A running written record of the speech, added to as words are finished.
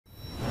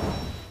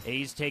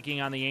A's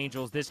taking on the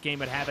Angels. This game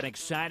would have an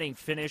exciting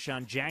finish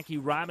on Jackie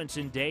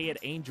Robinson Day at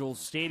Angels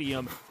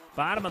Stadium.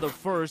 Bottom of the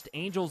first,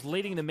 Angels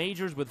leading the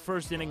majors with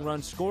first inning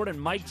runs scored,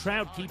 and Mike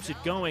Trout keeps it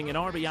going. An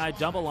RBI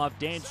double off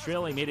Dan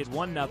Straley made it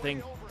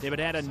 1-0. They would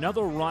add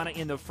another run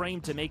in the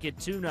frame to make it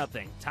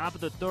 2-0. Top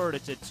of the third,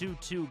 it's a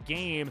 2-2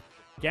 game.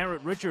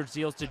 Garrett Richards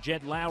deals to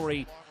Jed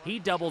Lowry. He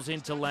doubles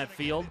into left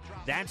field.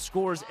 That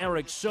scores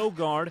Eric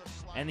Sogard,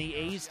 and the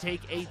A's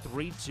take a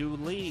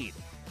 3-2 lead.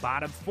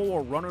 Bottom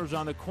four, runners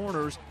on the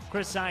corners.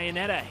 Chris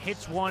Iannetta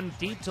hits one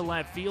deep to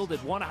left field.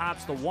 It one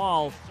hops the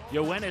wall.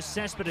 Yoenis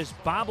Cespedes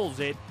bobbles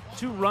it.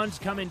 2 runs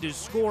come in to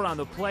score on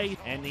the plate,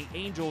 and the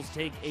Angels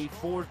take a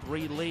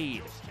 4-3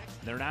 lead.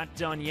 They're not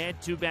done yet.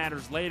 2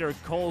 batters later,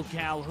 Cole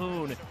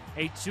Calhoun,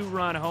 a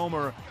 2-run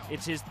homer.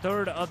 It's his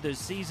 3rd of the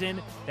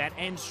season. That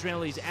ends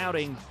Straley's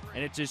outing,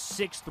 and it's a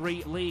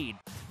 6-3 lead.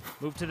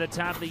 Move to the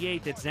top of the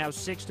 8th. It's now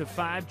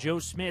 6-5. Joe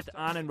Smith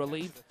on in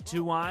relief.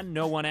 2 on,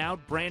 no one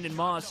out. Brandon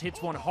Moss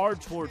hits one hard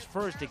towards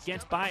first. It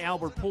gets by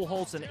Albert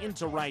Pujols and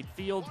into right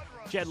field.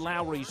 Jed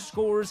Lowry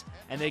scores,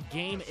 and the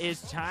game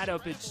is tied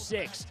up at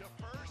 6.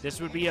 This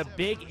would be a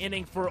big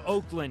inning for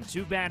Oakland.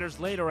 2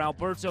 batters later,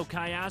 Alberto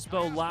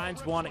Callaspo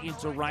lines one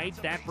into right.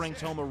 That brings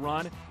home a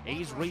run.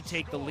 A's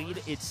retake the lead.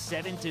 It's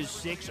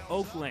 7-6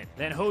 Oakland.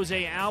 Then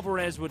Jose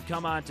Alvarez would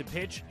come on to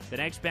pitch. The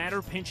next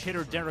batter, pinch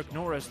hitter Derek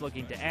Norris,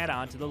 looking to add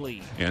on to the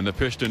lead. And the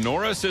pitch to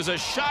Norris is a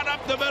shot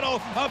up the middle,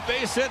 a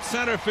base hit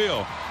center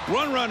field.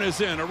 One run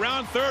is in.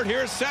 Around third,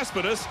 here's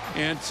Cespedes,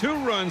 and 2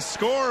 runs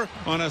score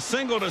on a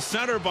single to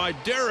center by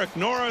Derek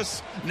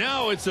Norris.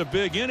 Now it's a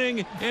big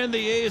inning, and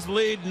the A's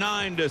lead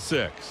 9-6.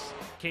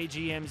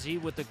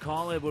 KGMZ with the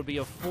call. It would be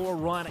a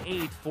 4-run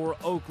 8 for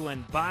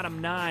Oakland.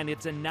 Bottom 9,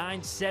 it's a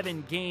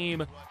 9-7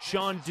 game.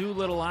 Sean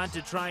Doolittle on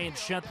to try and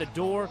shut the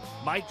door.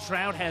 Mike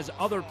Trout has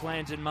other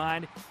plans in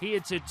mind. He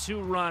hits a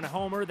 2-run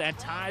homer that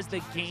ties the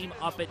game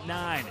up at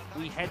 9.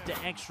 We head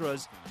to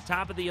extras.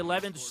 Top of the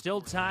 11th, still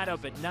tied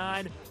up at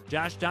 9.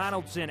 Josh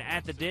Donaldson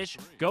at the dish.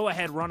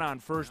 Go-ahead run on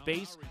first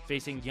base,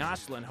 facing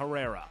Yoslan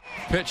Herrera.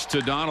 Pitch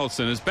to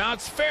Donaldson is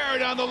bounced fair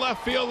down the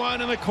left field line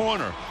in the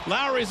corner.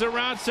 Lowry's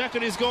around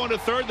second. He's going to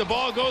third. The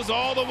ball goes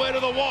all the way to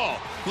the wall.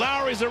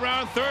 Lowry's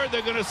around third.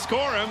 They're going to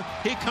score him.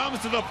 He comes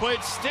to the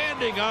plate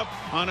standing up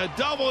on a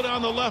double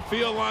down the left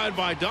field line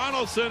by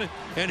Donaldson.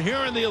 And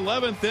here in the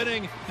 11th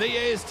inning, the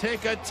A's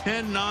take a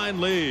 10-9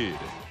 lead.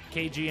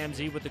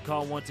 KGMZ with the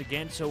call once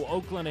again. So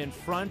Oakland in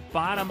front.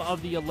 Bottom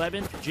of the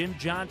 11th, Jim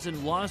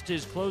Johnson lost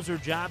his closer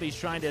job. He's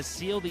trying to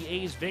seal the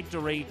A's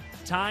victory,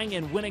 tying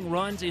and winning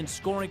runs in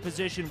scoring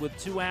position with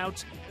 2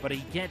 outs. But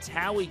he gets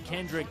Howie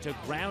Kendrick to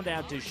ground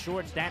out to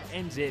short. That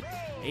ends it.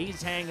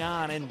 A's hang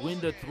on and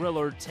win the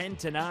thriller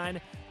 10-9.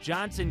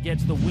 Johnson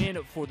gets the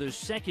win for the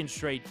 2nd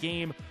straight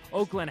game.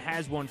 Oakland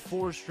has won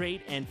 4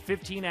 straight and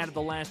 15 out of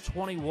the last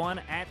 21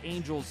 at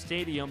Angels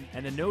Stadium.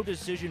 And the no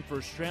decision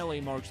for Straley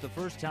marks the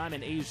first time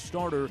an A's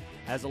starter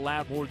has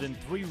allowed more than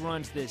 3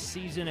 runs this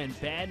season. And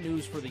bad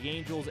news for the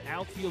Angels.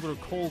 Outfielder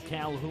Cole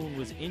Calhoun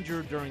was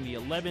injured during the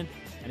 11th,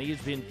 and he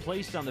has been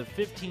placed on the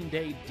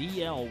 15-day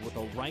DL with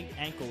a right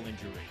ankle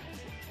injury.